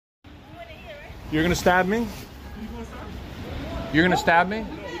You're gonna stab me? You're gonna stab me?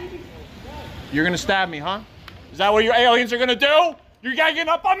 You're gonna stab me, huh? Is that what your aliens are gonna do? You're ganging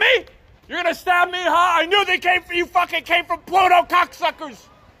up on me? You're gonna stab me, huh? I knew they came from you, fucking came from Pluto, cocksuckers!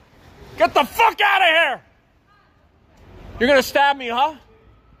 Get the fuck out of here! You're gonna stab me, huh?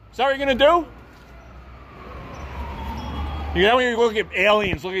 Is that what you're gonna do? You know when you look at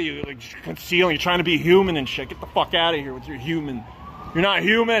aliens, look at you, like concealing, you're trying to be human and shit. Get the fuck out of here with your human. You're not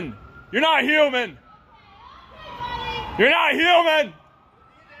human. You're not human. You're not human.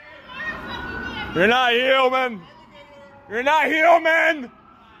 You're not human. You're not human.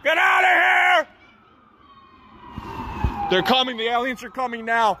 Get out of here. They're coming. The aliens are coming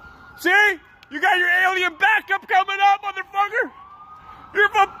now. See? You got your alien backup coming up, motherfucker. You're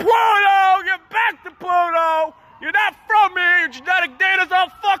from Pluto. Get back to Pluto. You're not from here. Your genetic data's all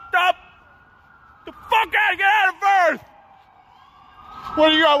fucked up. The fuck out. Get out of Earth.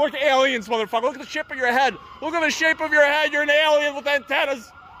 What are you on? Look at aliens, motherfucker. Look at the shape of your head. Look at the shape of your head. You're an alien with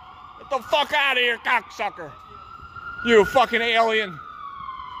antennas. Get the fuck out of here, cocksucker. You fucking alien.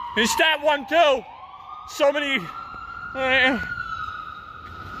 You stabbed one too. So many.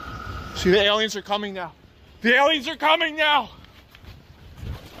 See, the aliens are coming now. The aliens are coming now.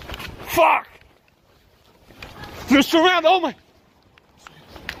 Fuck. They're surrounded. Oh my.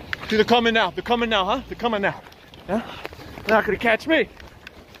 See, they're coming now. They're coming now, huh? They're coming now. Huh? They're not gonna catch me.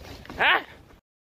 Huh?